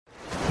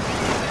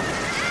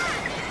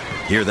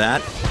Hear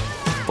that?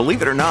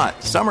 Believe it or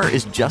not, summer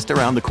is just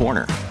around the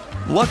corner.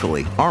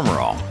 Luckily, Armor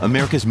All,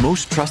 America's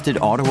most trusted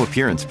auto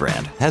appearance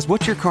brand, has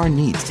what your car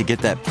needs to get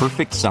that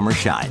perfect summer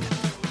shine.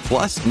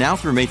 Plus, now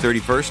through May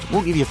 31st,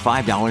 we'll give you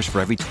 $5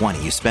 for every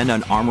 $20 you spend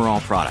on Armor All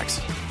products.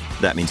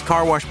 That means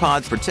car wash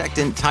pods,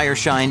 protectant, tire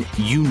shine,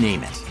 you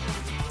name it.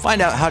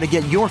 Find out how to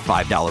get your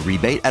 $5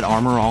 rebate at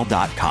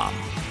armorall.com.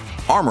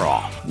 Armor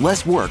All,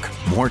 less work,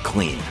 more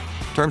clean.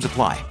 Terms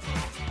apply.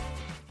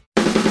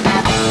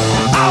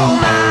 Oh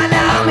man,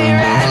 I'm here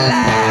at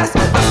last. The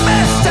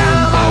best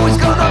time, always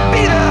gonna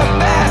be the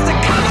best.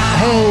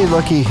 Hey,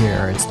 looky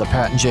here. It's the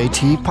Pat and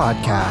JT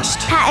podcast.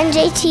 Pat and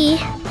JT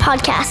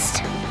podcast.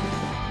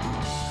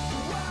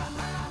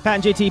 Pat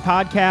and JT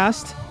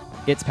podcast.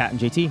 It's Pat and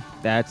JT.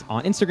 That's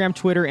on Instagram,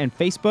 Twitter, and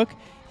Facebook.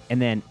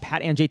 And then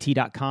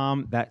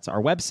patandjt.com. That's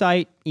our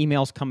website.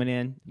 Emails coming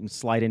in. You can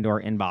slide into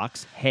our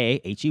inbox.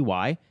 Hey,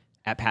 H-E-Y,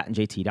 at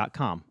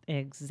patandjt.com.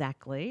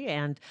 Exactly.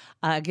 And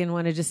again,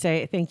 want to just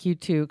say thank you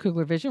to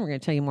Kugler Vision. We're going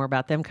to tell you more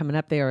about them coming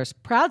up. They are a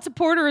proud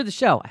supporter of the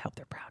show. I hope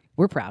they're proud.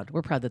 We're proud.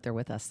 We're proud that they're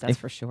with us. That's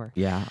for sure.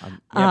 Yeah.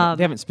 They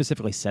haven't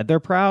specifically said they're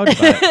proud,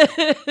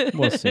 but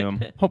we'll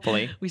assume.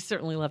 Hopefully. We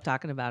certainly love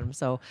talking about them.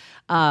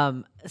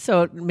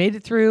 So made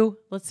it through.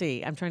 Let's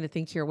see. I'm trying to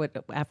think here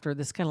what after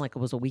this kind of like it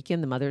was a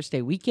weekend, the Mother's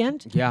Day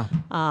weekend. Yeah.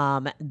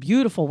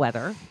 Beautiful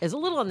weather. Is a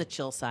little on the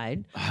chill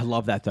side. I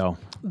love that, though.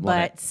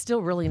 But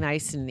still really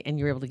nice. And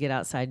you're able to get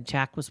outside.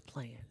 Jack was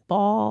playing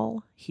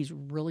ball. He's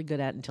really good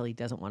at it until he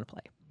doesn't want to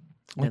play.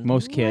 Like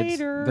most kids,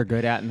 they're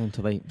good at it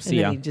until they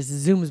see and ya. he just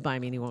zooms by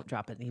me and he won't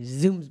drop it. And he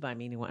zooms by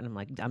me and he won't. And I'm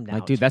like, I'm down.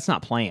 Like, dude, that's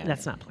not playing.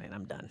 That's not playing.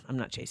 I'm done. I'm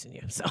not chasing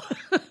you. So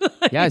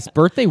yeah, it's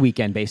birthday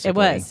weekend, basically.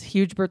 It was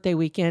huge birthday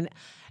weekend.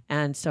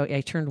 And so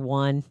I turned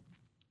 1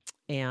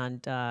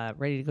 and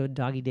ready to go to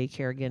doggy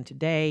daycare again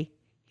today.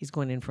 He's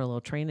going in for a little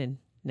training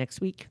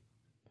next week.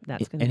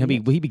 That's going to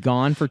will he be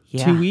gone for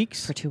 2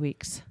 weeks? For 2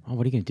 weeks. Oh,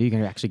 what are you going to do? You're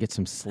going to actually get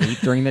some sleep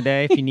during the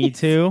day if you need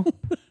to?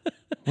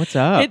 What's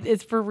up?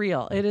 It's for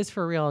real. It is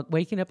for real.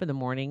 Waking up in the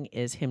morning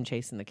is him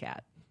chasing the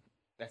cat.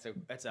 That's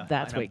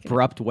an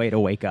abrupt way to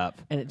wake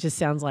up. And it just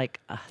sounds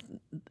like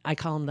I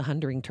call them the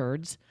hundering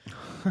turds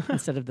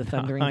instead of the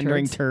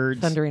thundering turds.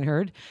 Thundering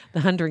herd.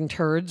 The hundering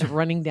turds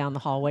running down the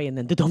hallway and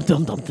then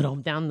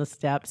dum down the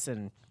steps,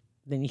 and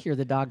then you hear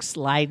the dog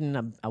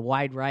sliding a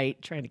wide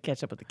right, trying to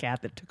catch up with the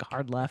cat that took a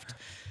hard left.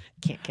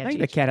 Can't catch it. I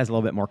think the cat has a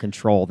little bit more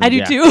control than I do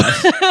Jack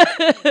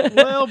too. A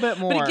little bit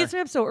more. But it gets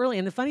me up so early.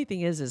 And the funny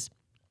thing is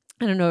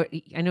I don't know.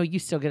 I know you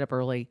still get up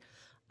early.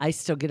 I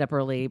still get up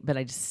early, but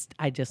I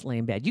just lay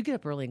in bed. You get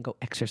up early and go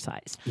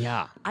exercise.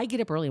 Yeah. I get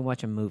up early and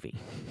watch a movie.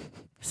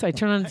 So I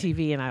turn on the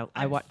TV and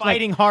I watch.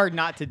 Fighting hard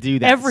not to do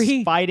that.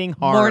 Every fighting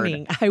hard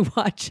morning I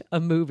watch a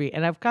movie,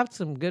 and I've got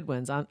some good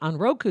ones on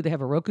Roku. They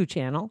have a Roku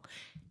channel,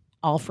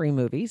 all free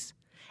movies,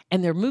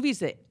 and they're movies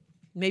that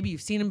maybe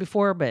you've seen them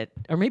before,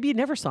 or maybe you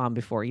never saw them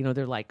before. You know,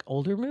 they're like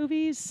older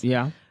movies.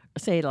 Yeah.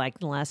 Say like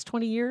in the last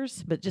 20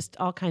 years, but just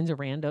all kinds of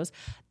randos.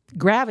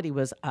 Gravity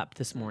was up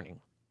this morning.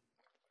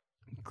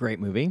 Great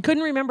movie.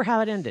 Couldn't remember how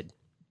it ended.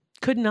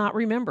 Could not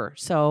remember.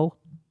 So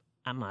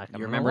I'm like,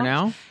 you remember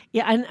now?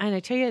 Yeah, and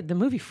I tell you, the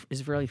movie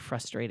is really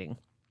frustrating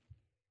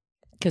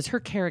because her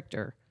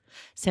character,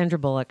 Sandra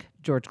Bullock,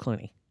 George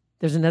Clooney.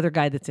 There's another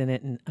guy that's in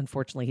it, and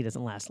unfortunately, he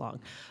doesn't last long.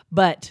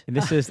 But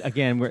this is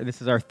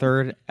this is our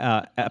third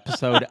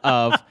episode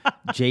of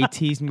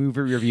JT's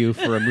movie review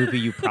for a movie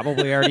you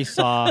probably already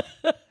saw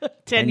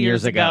 10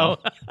 years ago.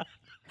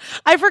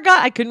 I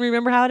forgot. I couldn't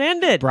remember how it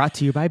ended. Brought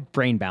to you by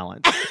Brain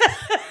Balance.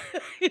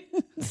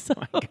 So,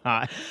 oh my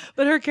God.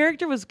 But her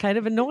character was kind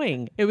of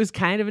annoying. It was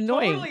kind of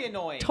annoying. Totally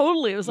annoying.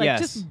 Totally. It was like, Yes.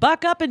 just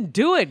buck up and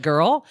do it,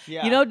 girl.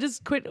 Yeah. You know,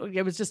 just quit.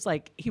 It was just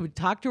like, he would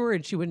talk to her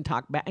and she wouldn't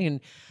talk back. And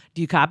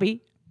do you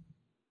copy?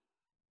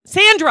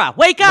 Sandra,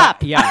 wake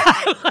up. Yeah.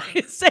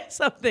 Say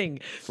something.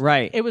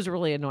 Right. It was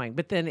really annoying,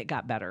 but then it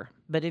got better.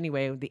 But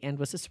anyway, the end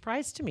was a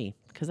surprise to me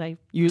because I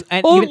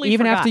And totally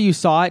even forgot. after you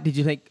saw it, did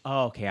you think,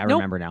 oh, okay, I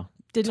remember now?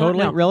 Did totally?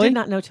 not know. Really? Did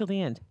not know till the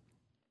end.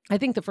 I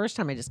think the first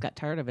time I just got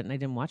tired of it and I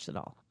didn't watch it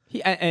all.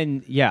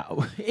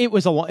 It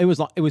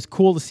was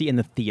cool to see in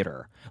the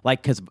theater,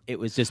 like because it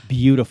was just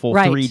beautiful.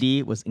 Right. 3D.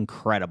 It was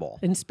incredible.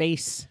 In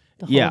space,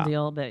 the whole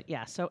deal. But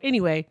yeah, so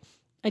anyway,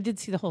 I did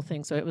see the whole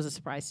thing, so it was a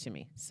surprise to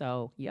me.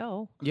 So,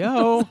 Yo.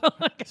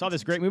 Saw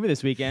this great movie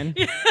this weekend.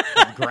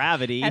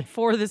 Gravity. At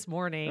 4 this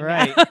morning.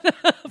 Right.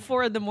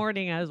 4 in the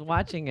morning, I was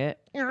watching it.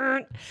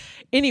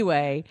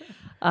 Anyway,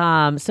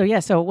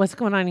 so what's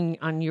going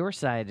on your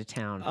side of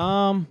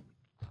town?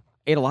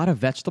 Ate a lot of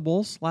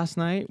vegetables last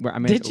night.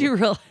 Did you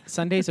really?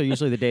 Sundays are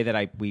usually the day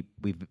that we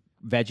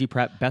veggie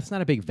prep. Beth's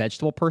not a big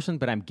vegetable person,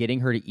 but I'm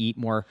getting her to eat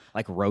more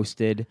like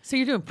roasted. So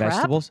you're doing prep?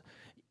 vegetables.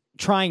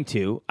 Trying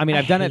to. I mean,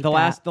 I've done it the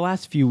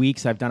last few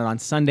weeks. I've done it on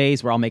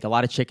Sundays where I'll make a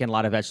lot of chicken, a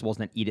lot of vegetables,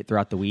 and then eat it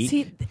throughout the week.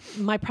 See,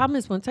 my problem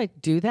is once I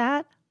do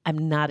that,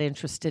 I'm not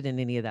interested in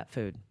any of that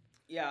food.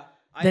 Yeah.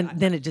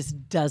 Then it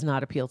just does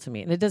not appeal to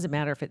me, and it doesn't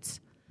matter if it's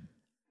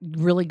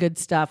really good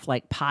stuff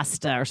like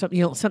pasta or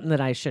something, something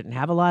that I shouldn't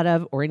have a lot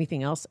of or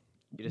anything else.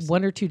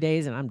 1 or 2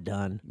 days and I'm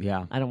done.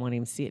 Yeah. I don't want to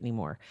even see it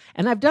anymore.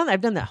 And I've done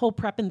that whole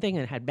prepping thing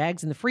and had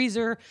bags in the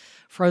freezer,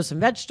 froze some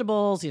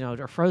vegetables,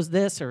 or froze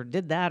this or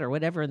did that or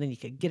whatever, and then you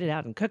could get it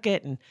out and cook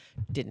it, and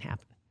it didn't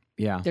happen.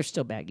 Yeah. There's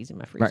still baggies in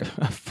my freezer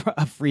Right.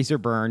 A freezer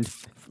burned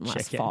from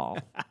last chicken. fall.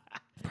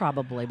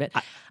 Probably, but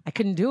I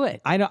couldn't do it.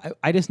 I know.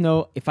 I just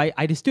know if I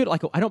just do it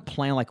like I don't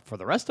plan like for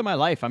the rest of my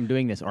life I'm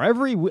doing this or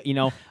every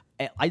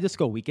I just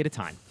go a week at a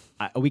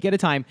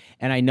time.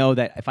 And I know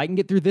that if I can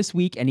get through this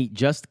week and eat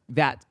just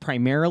that,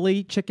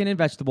 primarily chicken and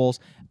vegetables,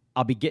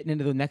 I'll be getting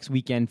into the next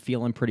weekend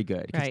feeling pretty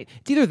good. 'Cause Right.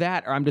 It's either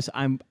that or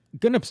I'm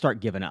gonna start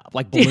giving up,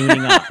 like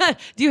ballooning up.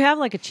 Do you have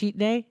like a cheat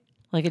day?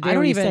 Like a day I don't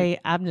where you even- say,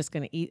 I'm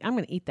going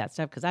to eat that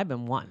stuff because I've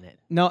been wanting it.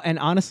 No, and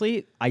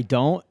honestly, I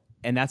don't,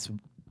 and that's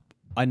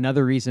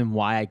another reason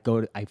why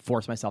I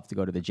force myself to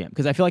go to the gym,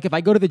 because I feel like if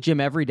I go to the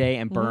gym every day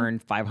and burn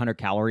 500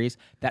 calories,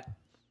 that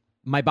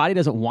my body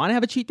doesn't want to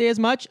have a cheat day as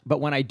much. But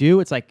when I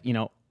do, it's like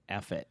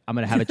F it, I'm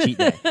gonna have a cheat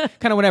day,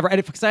 kind of whenever.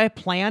 And because I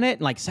plan it,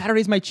 and like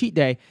Saturday's my cheat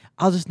day,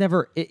 I'll just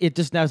never. It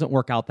just doesn't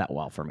work out that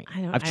well for me.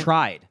 I've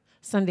tried.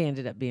 Sunday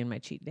ended up being my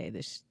cheat day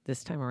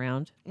this time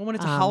around. Well, when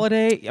it's a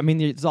holiday, I mean,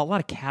 there's a lot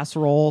of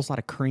casseroles, a lot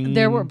of cream.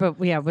 There were, but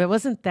it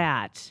wasn't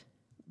that,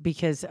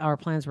 because our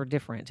plans were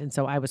different, and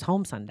so I was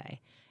home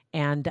Sunday,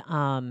 and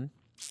I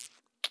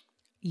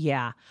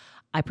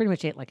pretty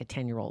much ate like a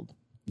 10-year-old.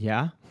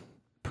 Yeah.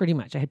 Pretty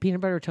much. I had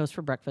peanut butter toast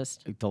for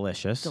breakfast.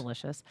 Delicious.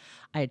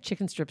 I had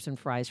chicken strips and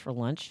fries for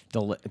lunch.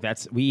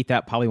 We eat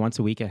that probably once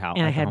a week at house.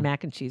 And I had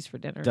mac and cheese for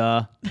dinner.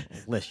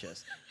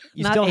 Delicious.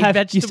 You Not still a have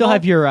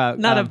vegetable, your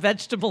not a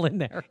vegetable in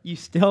there. You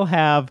still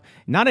have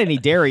not any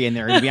dairy in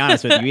there, to be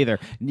honest with you either.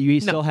 You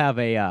still have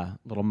a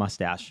little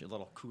mustache, a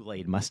little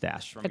Kool-Aid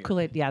mustache. From The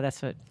Kool-Aid,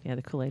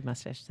 the Kool-Aid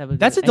mustache.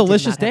 That's a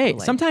delicious day.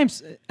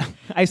 Sometimes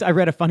I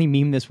read a funny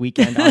meme this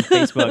weekend on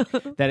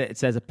Facebook that it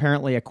says,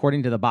 apparently,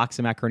 according to the box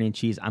of macaroni and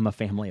cheese, I'm a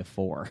family of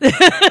 4.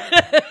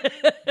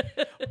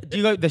 Do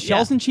you go the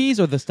shells and cheese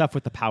or the stuff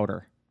with the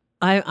powder?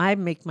 I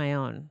make my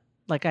own.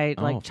 Like I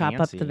chop up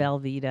fancy. the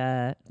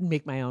Velveeta,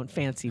 make my own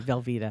fancy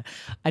Velveeta.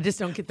 I just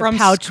don't get the From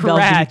pouch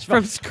scratch. Velveeta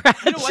from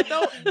scratch. You know what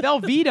though?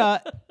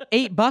 Velveeta,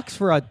 $8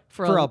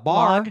 for a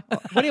bar. log.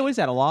 What is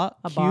that? A log?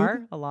 A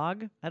bar, a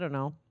log. I don't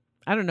know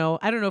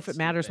if it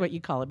matters what you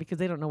call it, because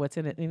they don't know what's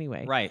in it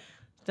anyway. Right.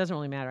 It doesn't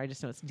really matter. I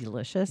just know it's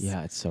delicious.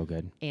 Yeah, it's so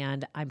good.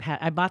 And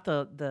I bought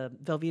the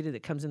Velveeta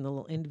that comes in the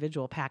little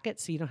individual packet,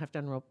 so you don't have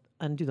to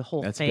undo the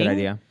whole That's thing. a good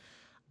idea.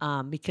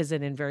 Because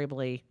then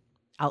invariably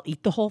I'll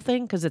eat the whole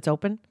thing because it's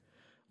open.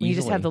 When you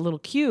just Easily. have the little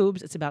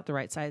cubes, it's about the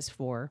right size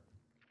throw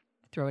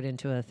it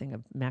into a thing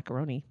of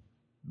macaroni,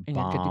 and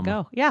you're good to Bomb.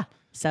 go. Yeah.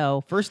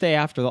 So First day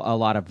after a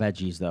lot of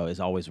veggies, though, is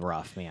always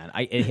rough, man.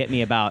 It hit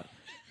me about.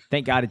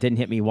 Thank God it didn't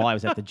hit me while I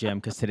was at the gym,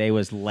 because today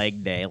was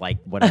leg day,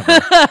 like whatever.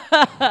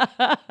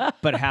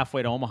 But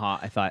halfway to Omaha,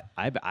 I thought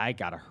I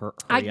gotta hurry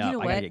up. I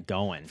gotta get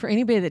going. for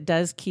anybody that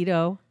does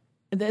keto,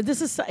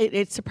 this is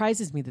it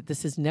surprises me that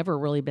this has never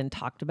really been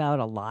talked about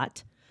a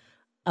lot.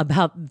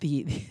 About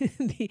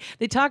they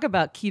talk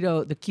about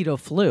the keto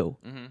flu,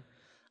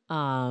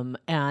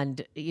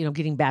 and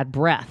getting bad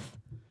breath,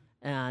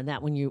 and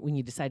that when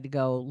you decide to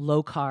go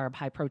low carb,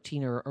 high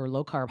protein, or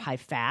low carb, high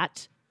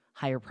fat,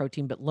 higher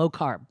protein but low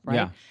carb, right?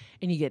 Yeah.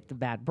 And you get the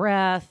bad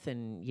breath,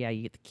 and you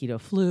get the keto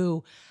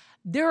flu.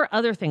 There are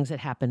other things that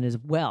happen as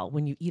well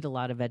when you eat a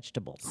lot of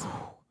vegetables. A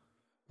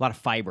lot of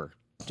fiber,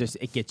 just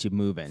it gets you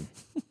moving.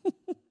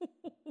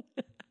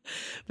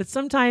 But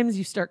sometimes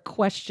you start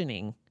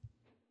questioning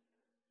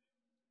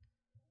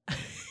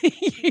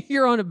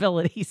your own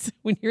abilities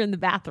when you're in the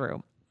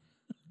bathroom.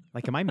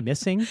 Like, am I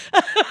missing?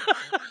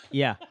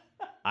 Yeah,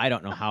 I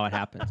don't know how it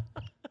happens.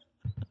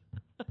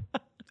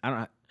 I don't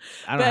know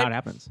how it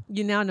happens.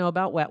 You now know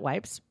about wet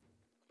wipes.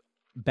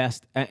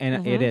 Best,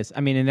 and it is.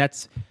 I mean, and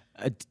that's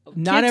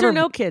not Kids ever or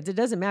no kids, it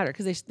doesn't matter,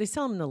 because they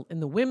sell them in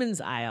the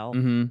women's aisle.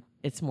 Mm-hmm.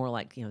 It's more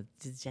like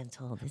it's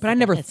gentle. But I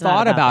never It's not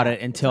thought about that.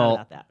 it It's not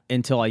about that.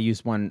 until I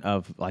used one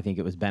of, I think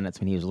it was Bennett's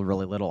when he was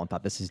really little, and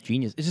thought, this is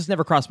genius. It just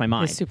never crossed my The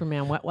mind.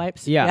 Superman wet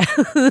wipes. Yeah.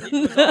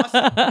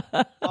 It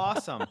was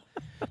awesome.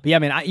 But yeah, I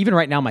mean, even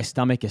right now, my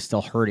stomach is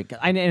still hurting.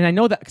 And I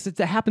know that because it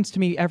happens to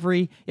me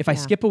if I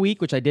skip a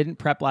week, which I didn't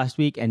prep last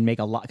week, and make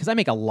a lot, because I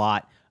make a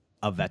lot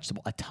of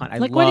vegetable, a ton. I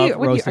Like love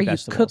roasted are you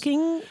vegetables.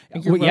 cooking?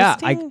 You're Well, yeah,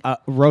 roasting? I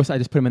roast. I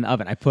just put them in the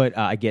oven.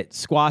 I get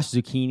squash,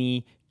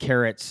 zucchini,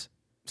 carrots,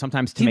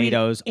 sometimes Do you eat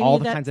tomatoes, any all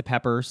of the that- kinds of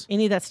peppers,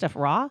 Any of that stuff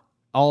raw?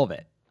 all of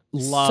it.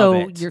 Love so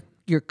it.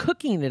 you're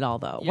cooking it all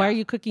though. Why Yeah. are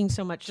you cooking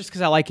so much? Just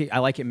because I like it. I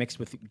like it mixed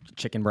with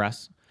chicken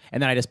breasts,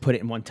 and then I just put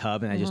it in one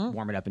tub and I just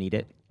warm it up and eat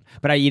it.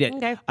 But I eat it.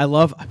 Okay. I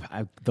love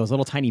those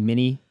little tiny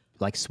mini,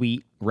 like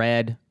sweet,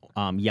 red,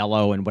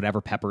 yellow, and whatever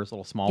peppers,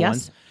 little small Yes.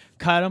 ones.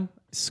 Cut them,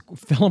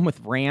 fill them with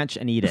ranch,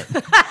 and eat it.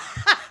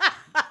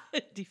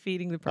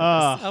 defeating the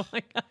purpose. Oh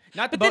my god!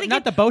 Not the, But then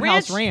not the again,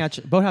 Boathouse Ranch.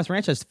 Boathouse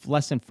Ranch has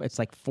it's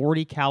like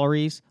 40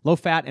 calories, low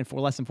fat, and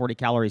less than 40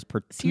 calories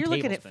per. So you're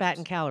looking at fat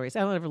and calories. I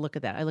don't ever look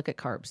at that. I look at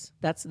carbs.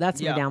 That's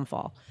Yeah. my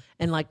downfall.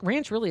 And like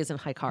ranch really isn't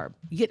high carb.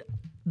 You get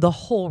the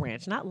whole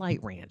ranch, not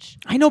light ranch.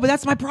 I know, but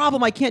that's my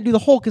problem. I can't do the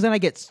whole because then I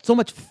get so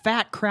much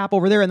fat crap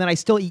over there, and then I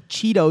still eat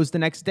Cheetos the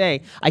next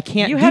day. I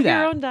can't You do have that.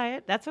 your own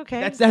diet. That's okay.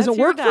 That That's doesn't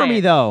your work for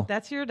me, diet. though.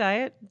 That's your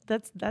diet.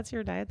 That's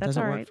your diet. That's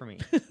Doesn't all work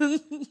right. for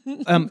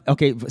me.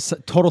 Okay,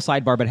 total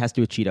sidebar, but it has to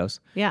do with Cheetos.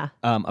 Yeah.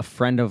 A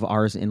friend of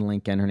ours in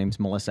Lincoln, her name's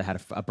Melissa,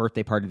 had a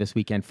birthday party this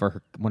weekend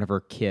for one of her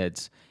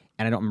kids,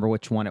 and I don't remember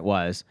which one it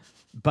was,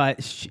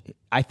 but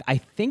I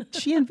think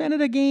she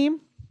invented a game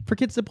for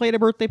kids to play at a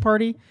birthday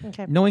party.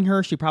 Okay. Knowing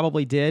her, she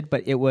probably did,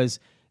 but it was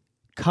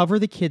cover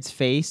the kid's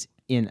face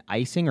in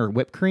icing or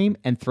whipped cream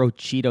and throw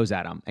Cheetos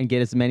at them and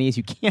get as many as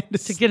you can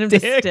To get him to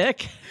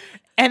stick.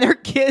 And their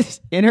kids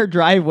in her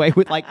driveway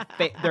with like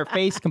their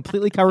face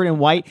completely covered in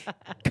white,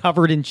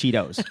 covered in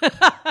Cheetos.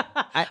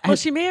 Well,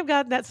 she may have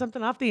gotten that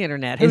something off the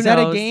internet. Who Is that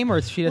a knows? game,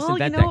 or she just Well,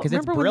 invent you know, that? Because it's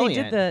remember brilliant.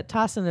 when they did the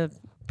tossing a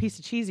piece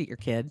of cheese at your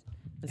kid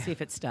and see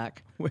if it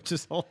stuck? Which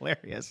is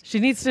hilarious. She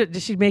needs to.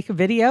 Did she make a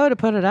video to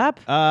put it up?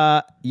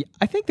 Yeah,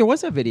 I think there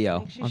was a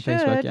video she on should.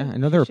 Facebook. Yeah, I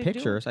know there were She should do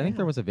pictures. it, I think yeah.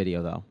 there was a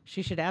video though.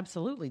 She should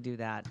absolutely do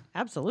that.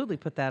 Absolutely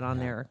put that on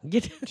there.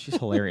 Get She's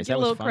hilarious. Get That a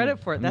was little funny. credit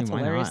for it. I mean, That's why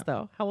hilarious, not?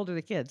 though. How old are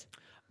the kids?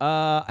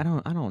 I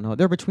don't know.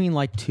 They're between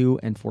like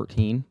 2 and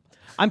 14.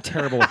 I'm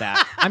terrible with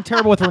that. I'm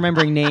terrible with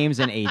remembering names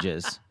and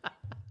ages.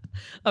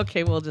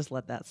 Okay, we'll just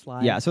let that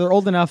slide. Yeah, so they're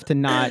old enough to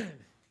not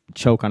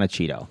choke on a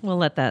Cheeto. We'll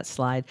let that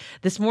slide.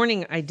 This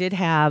morning, I did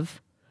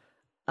have.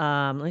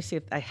 Let me see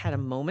if I had a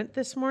moment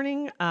this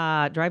morning.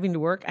 Driving to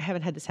work, I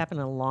haven't had this happen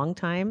in a long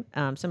time.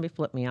 Somebody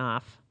flipped me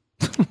off.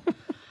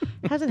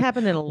 Hasn't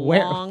happened in a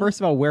long. First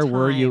of all, where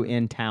were you time.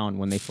 in town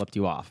when they flipped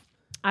you off?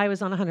 I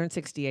was on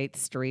 168th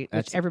Street, which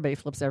That's- everybody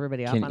flips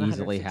everybody off can on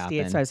easily 168th.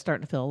 happen. So I was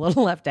starting to feel a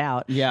little left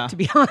out. Yeah. To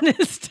be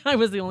honest, I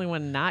was the only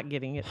one not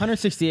getting it.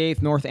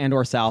 168th North and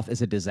or South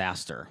is a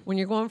disaster. When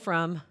you're going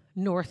from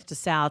north to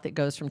south, it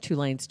goes from 2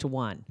 lanes to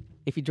 1.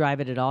 If you drive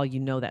it at all, you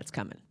know that's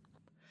coming.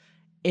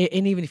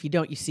 And even if you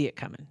don't, you see it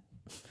coming.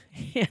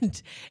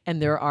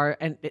 and there are,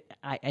 and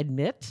I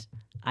admit,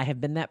 I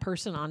have been that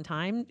person on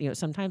time. You know,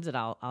 sometimes that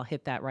I'll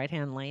hit that right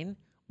hand lane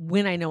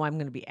when I know I'm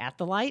going to be at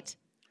the light,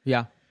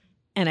 Yeah.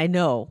 and I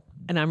know,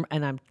 and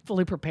I'm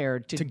fully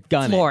prepared to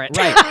Gun floor it. it.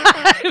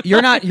 Right.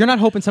 You're not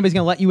hoping somebody's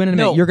going to let you in a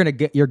minute.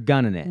 No. You're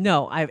gunning it.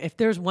 No, if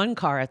there's one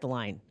car at the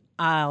line,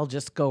 I'll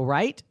just go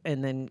right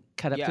and then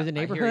cut up Yeah, through the I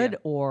hear neighborhood, ya.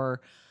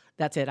 or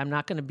that's it. I'm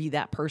not going to be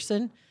that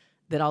person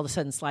that all of a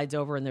sudden slides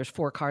over and there's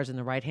 4 cars in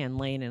the right-hand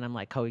lane, and I'm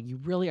like, oh, you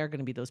really are going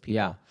to be those people.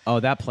 Yeah. Oh,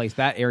 that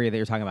area that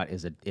you're talking about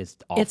is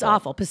awful. It's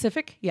awful.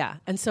 Pacific, yeah.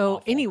 And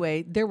so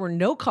anyway, there were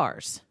no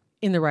cars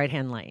in the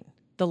right-hand lane.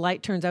 The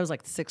light turns, I was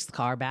like the 6th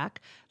car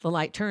back. The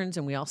light turns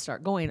and we all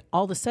start going.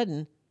 All of a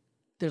sudden,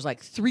 there's like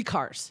 3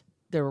 cars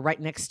that were right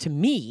next to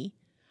me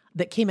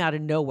that came out of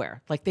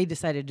nowhere. Like they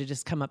decided to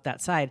just come up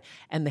that side.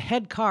 And the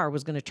head car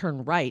was going to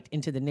turn right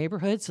into the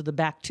neighborhood. So the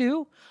back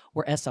 2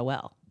 were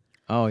SOL.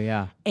 Oh,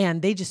 yeah.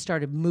 And they just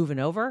started moving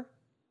over.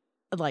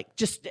 Like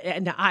just,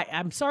 and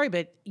I'm sorry,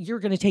 but you're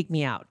going to take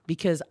me out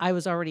because I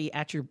was already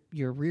at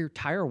your rear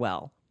tire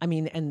well. I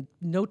mean, and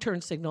no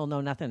turn signal, no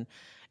nothing.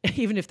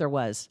 Even if there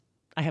was,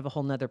 I have a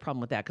whole nother problem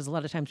with that because a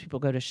lot of times people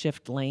go to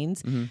shift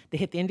lanes. Mm-hmm. They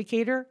hit the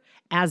indicator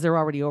as they're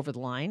already over the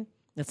line.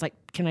 It's like,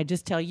 can I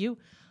just tell you,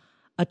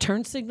 a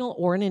turn signal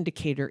or an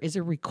indicator is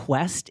a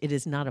request. It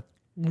is not a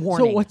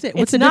warning. So what's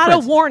it's the not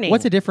difference? a warning.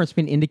 What's the difference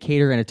between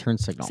indicator and a turn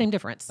signal? Same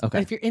difference.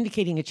 Okay. If you're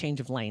indicating a change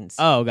of lanes.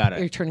 Oh, got it.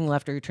 You're turning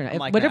left or you're turning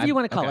like whatever that. you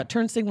want to call Okay. it,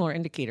 turn signal or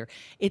indicator.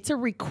 It's a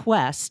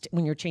request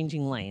when you're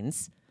changing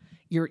lanes.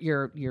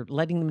 You're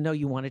letting them know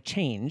you want to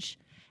change.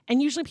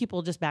 And usually people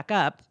will just back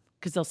up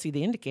because they'll see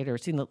the indicator or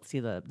see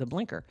the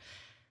blinker.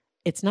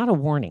 It's not a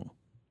warning.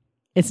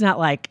 It's not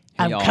like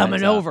I'm all coming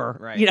heads up. over.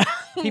 Right. You know?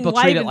 People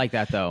Why treat it even- like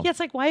that, though. Yeah, it's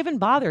like, why even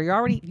bother? You're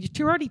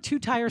already 2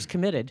 tires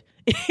committed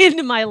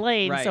into my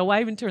lane, Right. so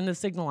why even turn the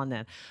signal on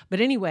that?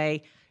 But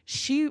anyway,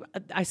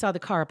 I saw the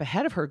car up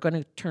ahead of her going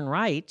to turn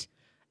right,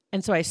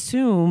 and so I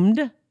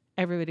assumed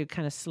everybody would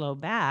kind of slow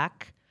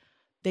back.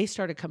 They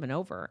started coming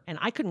over, and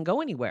I couldn't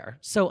go anywhere.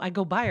 So I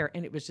go by her,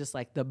 and it was just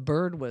like the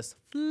bird was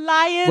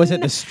flying. Was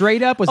it the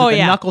straight up? Was Oh, it the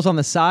yeah. knuckles on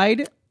the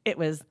side? It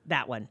was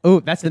that one. Oh,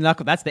 that's the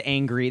knuckle. That's the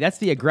angry. That's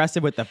the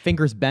aggressive with the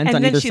fingers bent And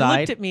on then either she side.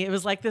 looked at me. It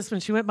was like this when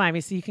she went by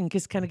me, so you can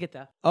just kind of get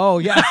the Oh,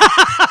 yeah.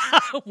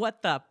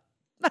 what the?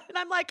 And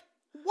I'm like,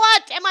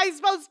 what am I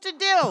supposed to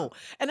do?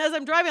 And as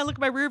I'm driving, I look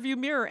at my rearview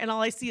mirror, and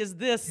all I see is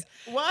this.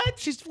 What?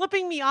 She's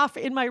flipping me off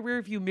in my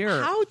rearview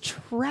mirror. How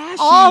trashy.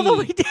 all the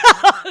way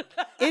down.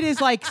 It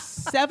is like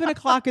 7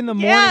 o'clock in the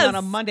morning Yes. on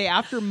a Monday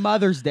after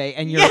Mother's Day,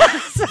 and your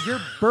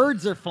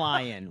birds are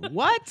flying.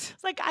 What?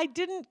 It's like I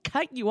didn't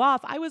cut you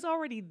off. I was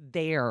already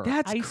there.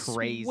 That's I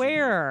crazy.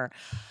 Swear.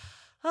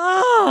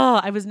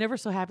 Oh, I was never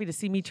so happy to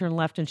see me turn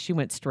left and she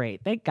went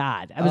straight. Thank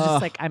God. I was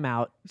just like, I'm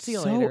out. See you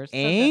so later.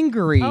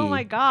 angry. Oh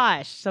my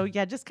gosh. So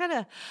yeah, just kind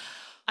of.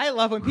 I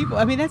love when people.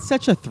 I mean, that's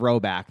such a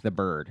throwback. The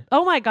bird.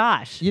 Oh my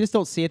gosh. You just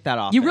don't see it that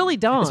often. You really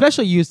don't.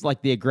 Especially use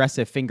like the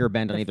aggressive finger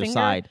bend on The either finger-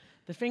 side.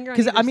 The finger.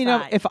 Because I mean,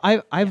 if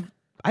I've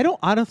I don't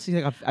honestly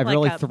think I've Like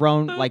really a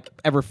thrown boop. like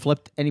ever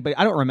flipped anybody.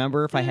 I don't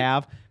remember if I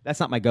have. That's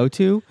not my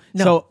go-to.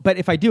 No. So, but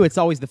if I do, it's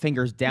always the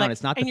fingers down. Like-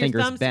 It's not the and your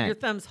fingers thumbs, bent. Your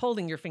thumbs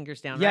holding your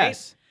fingers down,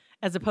 Yes.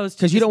 right? As opposed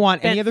to 'Cause you just don't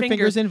want any bent other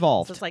fingers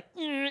involved. So it's like,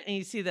 and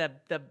you see the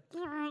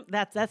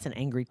that's an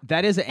angry.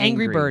 That is an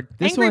Angry Bird.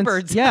 Angry one's-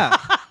 Birds. Yeah.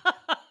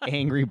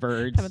 Angry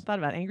Birds. Haven't thought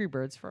about Angry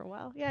Birds for a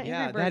while. Yeah, Yeah,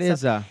 Angry Birds. that is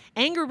So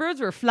Angry Birds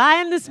were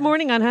flying this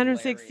morning on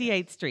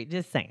 168th Street.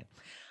 Just saying.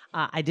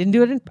 I didn't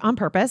do it on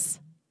purpose.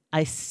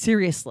 I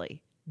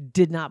seriously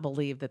did not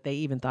believe that they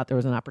even thought there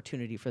was an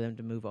opportunity for them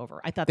to move over.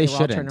 I thought They they were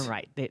shouldn't. all turning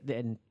right.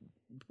 And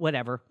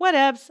whatever.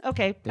 Whatevs.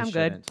 Okay, I'm good.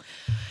 shouldn't.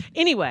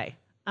 Anyway,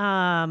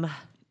 one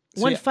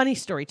yeah- funny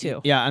story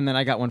too. Yeah, and then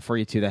I got one for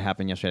you too that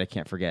happened yesterday. I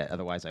can't forget.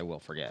 Otherwise, I will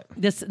forget.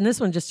 This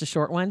one just a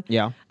short one.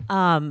 Yeah.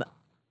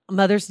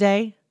 Mother's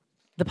Day,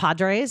 the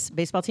Padres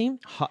baseball team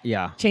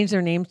Yeah. changed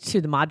their name to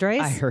the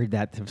Madres. I heard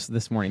that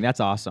this morning. That's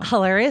awesome.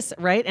 Hilarious,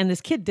 right? And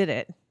this kid did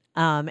it.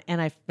 And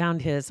I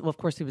found his, well, of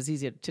course, it was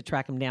easy to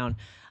track him down.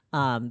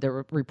 There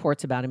were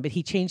reports about him, but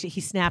he changed it.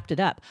 He snapped it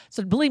up.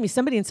 So believe me,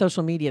 somebody in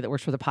social media that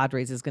works for the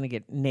Padres is going to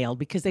get nailed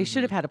because they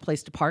should have had a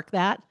place to park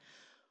that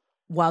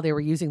while they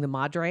were using the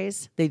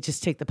Madres. They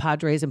just take the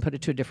Padres and put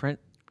it to a different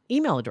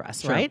email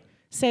address, right?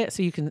 Say it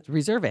so you can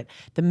reserve it.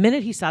 The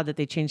minute he saw that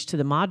they changed to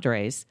the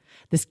Madres,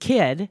 this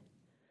kid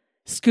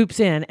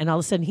scoops in and all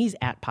of a sudden he's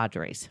at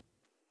Padres.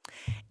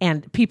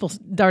 And people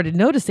started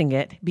noticing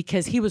it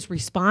because he was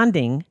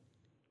responding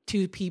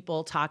to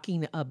people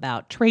talking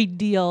about trade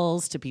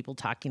deals, to people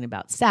talking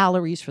about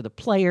salaries for the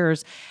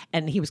players,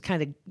 and he was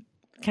kind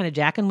of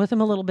jacking with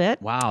him a little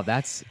bit. Wow,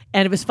 that's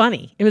And it was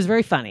funny. It was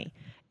very funny.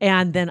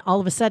 And then all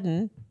of a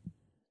sudden,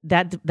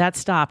 that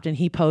stopped, and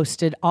he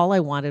posted, all I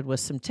wanted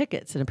was some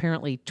tickets. And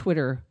apparently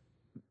Twitter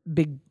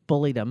big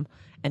bullied him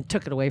and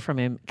took it away from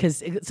him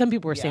because some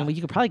people were saying, well,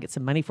 you could probably get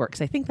some money for it.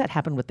 Because I think that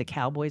happened with the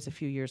Cowboys a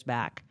few years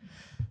back,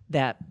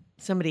 that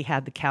somebody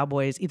had the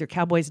Cowboys, either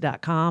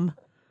cowboys.com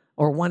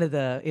or one of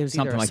the, it was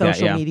Something either a like that,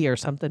 social yeah. media or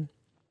something.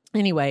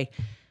 Anyway,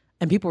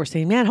 and people were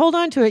saying, man, hold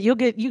on to it. You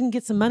can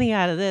get some money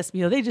out of this.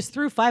 You know, they just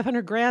threw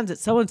 500 grand at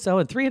so-and-so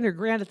and 300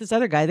 grand at this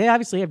other guy. They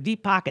obviously have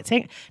deep pockets.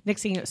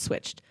 Next thing it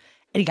switched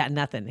and he got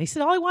nothing. He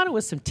said, all I wanted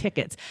was some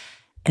tickets.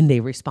 And they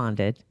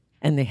responded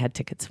and they had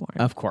tickets for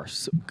him. of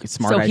course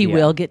smart So idea. he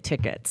will get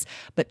tickets.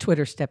 But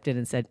Twitter stepped in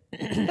and said,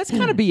 That's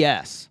kind of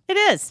BS. it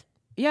is.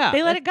 Yeah,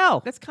 They let it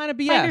go. That's kind of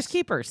BS. Finders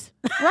keepers.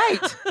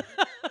 Right.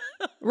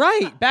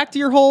 Right. Back to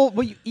your whole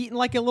you eating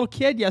like a little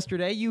kid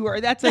yesterday.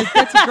 That's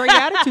a great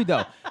attitude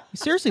though.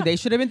 Seriously, they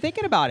should have been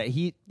thinking about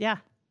it. Yeah,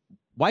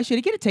 Why should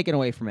he get it taken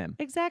away from him?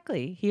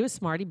 exactly. He was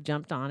smart. He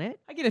jumped on it.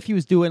 I get if he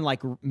was doing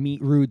like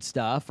rude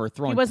stuff or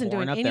throwing He wasn't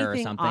porn doing up there or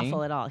anything something.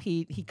 awful at all.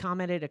 He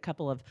commented a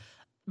couple of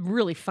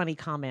really funny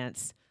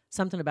comments.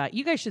 Something about,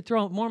 you guys should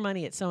throw more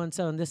money at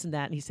so-and-so and this and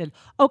that. And he said,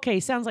 okay,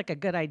 sounds like a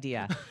good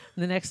idea.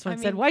 And the next one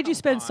said, why'd you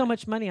spend so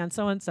much money on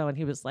so-and-so? And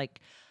he was like,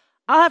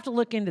 I'll have to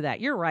look into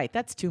that. You're right.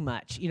 That's too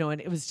much. You know,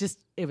 and it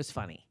was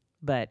funny.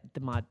 But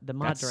the That's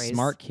Madres. a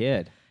smart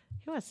kid.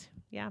 He was.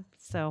 Yeah.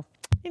 So,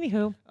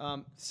 anywho.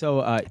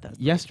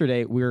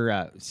 Yesterday we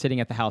were sitting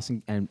at the house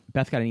and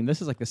Beth got an email.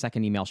 This is like the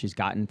second email she's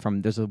gotten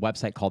from. There's a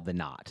website called The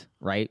Knot,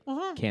 right?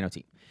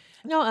 KNOT.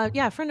 No,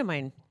 yeah, a friend of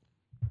mine,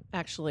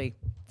 actually,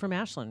 from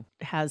Ashland,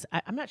 has,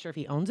 I'm not sure if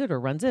he owns it or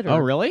runs it. Or Oh,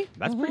 really?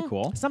 That's pretty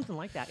cool. something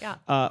like that,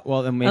 yeah.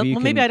 Well, then maybe you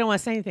can maybe I don't want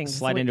to say anything.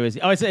 slide into his.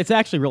 Oh, it's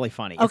actually really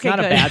funny. Okay, it's not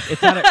good. a bad.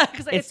 It's not a.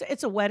 Because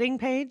it's a wedding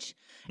page,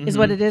 is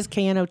what it is.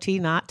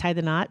 KNOT, not tie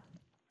the knot,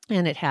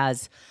 and it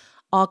has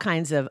all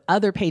kinds of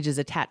other pages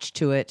attached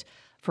to it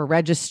for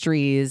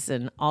registries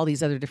and all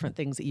these other different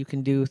things that you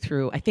can do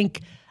through. I think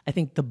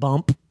the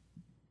bump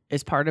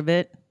is part of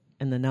it,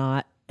 and the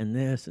knot, and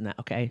this and that.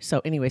 Okay,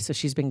 so anyway, so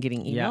she's been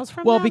getting emails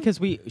from well, them? because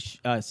we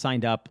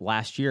signed up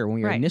last year when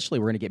we were Right. initially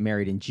we're going to get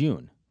married in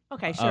June.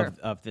 Okay, sure.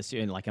 Of this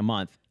in like a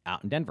month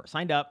out in Denver.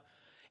 Signed up.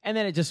 And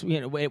then it just,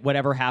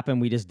 whatever happened,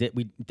 we just did.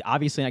 We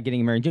obviously not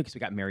getting married in June because we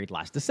got married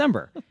last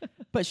December.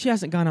 But she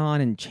hasn't gone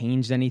on and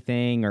changed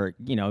anything or,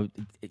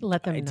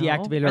 Let them know.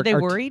 deactivated. Are they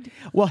or- worried?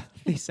 Well,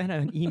 they sent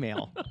an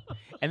email.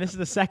 And this is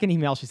the second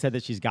email she said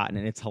that she's gotten,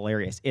 and it's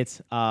hilarious.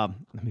 It's, let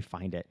me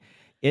find it.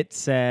 It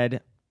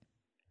said,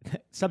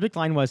 subject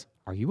line was,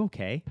 "Are you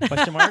okay?"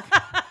 Question mark.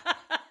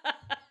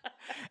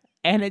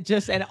 And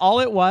all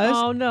it was.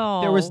 Oh,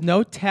 no. There was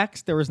no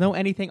text. There was no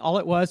anything. All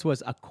it was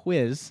a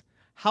quiz.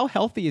 How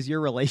healthy is your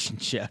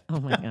relationship? Oh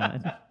my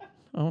God.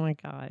 Oh my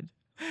God.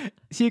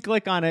 So you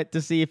click on it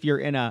to see if you're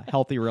in a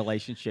healthy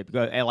relationship. You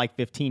go at like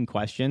 15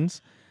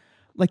 questions.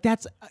 Like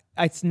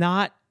it's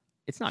not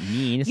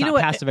mean. It's You know not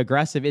what? passive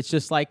aggressive. It's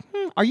just like,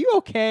 are you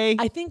okay?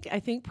 I think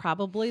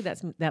probably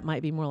that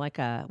might be more like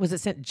was it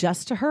sent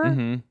just to her?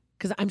 Mm-hmm.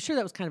 Because I'm sure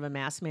that was kind of a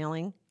mass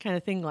mailing kind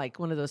of thing, like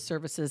one of those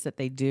services that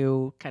they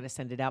do kind of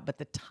send it out. But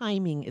the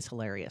timing is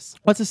hilarious.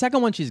 Well, it's the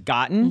second one she's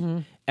gotten. Mm-hmm.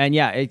 And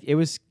yeah, it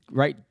was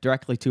right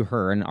directly to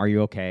her. And are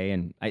you okay?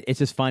 And it's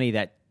just funny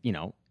that,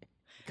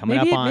 coming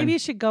up on. Maybe you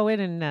should go in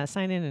and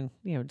sign in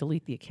and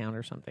delete the account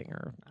or something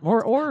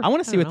or I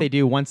want to see what they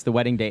do. do once the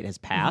wedding date has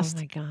passed Oh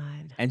my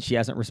God. and she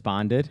hasn't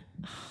responded.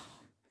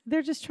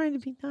 They're just trying to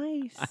be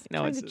nice. I know,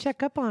 trying it's to just-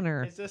 check up on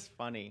her. It's just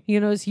funny. You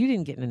notice you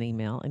didn't get an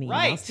email.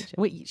 Right.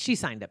 Wait, she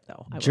signed up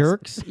though. I was-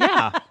 Jerks.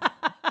 Yeah.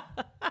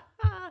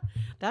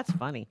 That's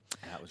funny.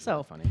 That was So,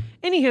 really funny.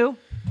 Anywho,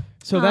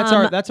 So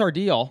that's our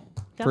deal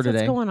that's for today.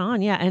 what's going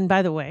on. Yeah. And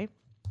by the way,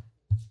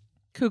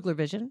 Kugler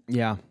Vision,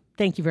 Yeah.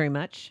 thank you very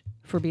much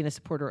for being a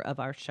supporter of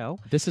our show.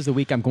 This is the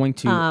week I'm going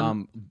to. I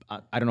don't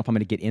know if I'm going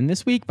to get in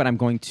this week, but I'm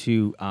going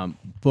to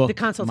book The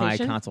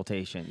consultation? my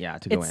consultation. Yeah,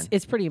 to go in.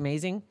 It's pretty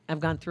amazing. I've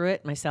gone through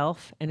it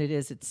myself, and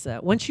it's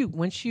once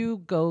you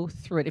go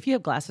through it, if you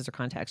have glasses or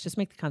contacts, just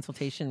make the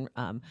consultation.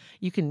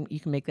 You can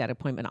make that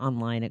appointment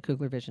online at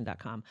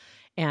kuglervision.com,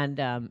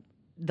 and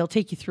they'll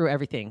take you through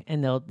everything,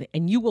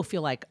 and you will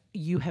feel like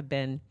you have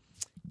been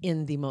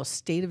in the most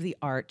state of the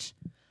art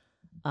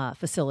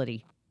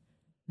facility,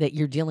 that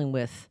you're dealing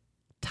with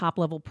top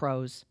level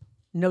pros.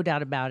 No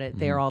doubt about it.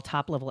 They are all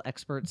top level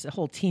experts, a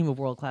whole team of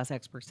world class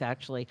experts,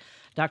 actually.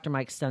 Dr.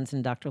 Mike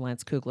Stunson, Dr.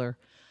 Lance Kugler.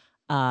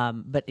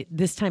 But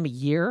this time of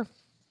year,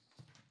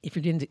 if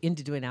you're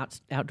into doing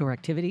outdoor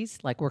activities,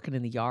 like working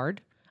in the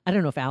yard, I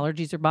don't know if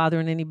allergies are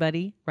bothering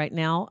anybody right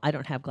now. I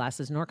don't have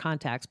glasses nor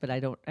contacts, but I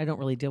don't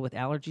really deal with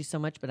allergies so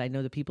much. But I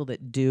know the people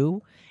that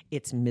do,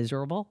 it's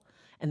miserable.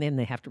 And then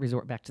they have to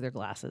resort back to their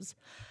glasses.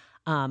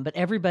 But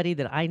everybody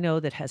that I know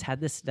that has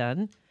had this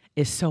done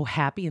is so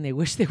happy, and they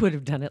wish they would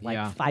have done it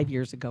 5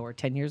 years ago or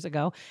 10 years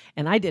ago.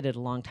 And I did it a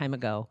long time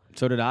ago.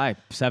 So did I.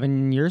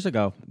 7 years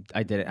ago,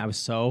 I did it. I was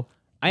so.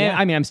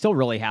 I mean, I'm still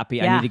really happy.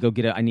 Yeah. I need to go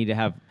get it. I need to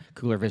have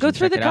Kugler Vision. Go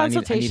through check the it out. I need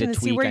consultation a and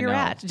see tweak, where I you're know.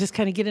 at. Just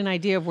kind of get an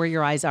idea of where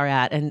your eyes are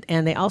at.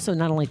 And they also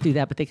not only do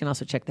that, but they can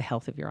also check the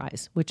health of your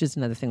eyes, which is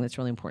another thing that's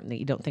really important that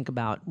you don't think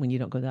about when you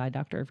don't go to the eye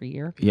doctor every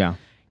year. Yeah.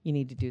 You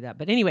need to do that.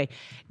 But anyway,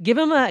 give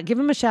them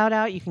a shout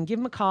out. You can give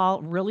them a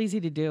call. Real easy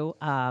to do.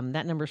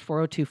 That number is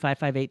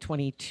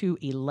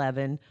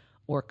 402-558-2211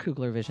 or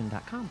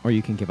kuglervision.com. Or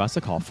you can give us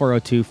a call,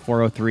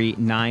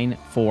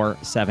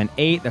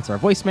 402-403-9478. That's our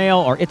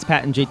voicemail. Or It's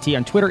Pat and JT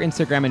on Twitter,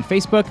 Instagram, and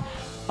Facebook.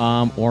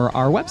 Or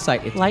our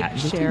website. It's Like, Pat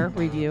and JT. share,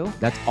 review.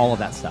 That's all of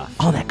that stuff.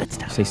 All that good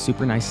stuff. Say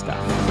super nice stuff.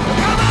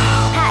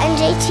 Pat and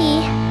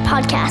JT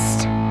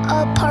Podcast.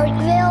 A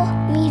Parkville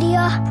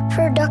Media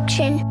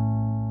Production.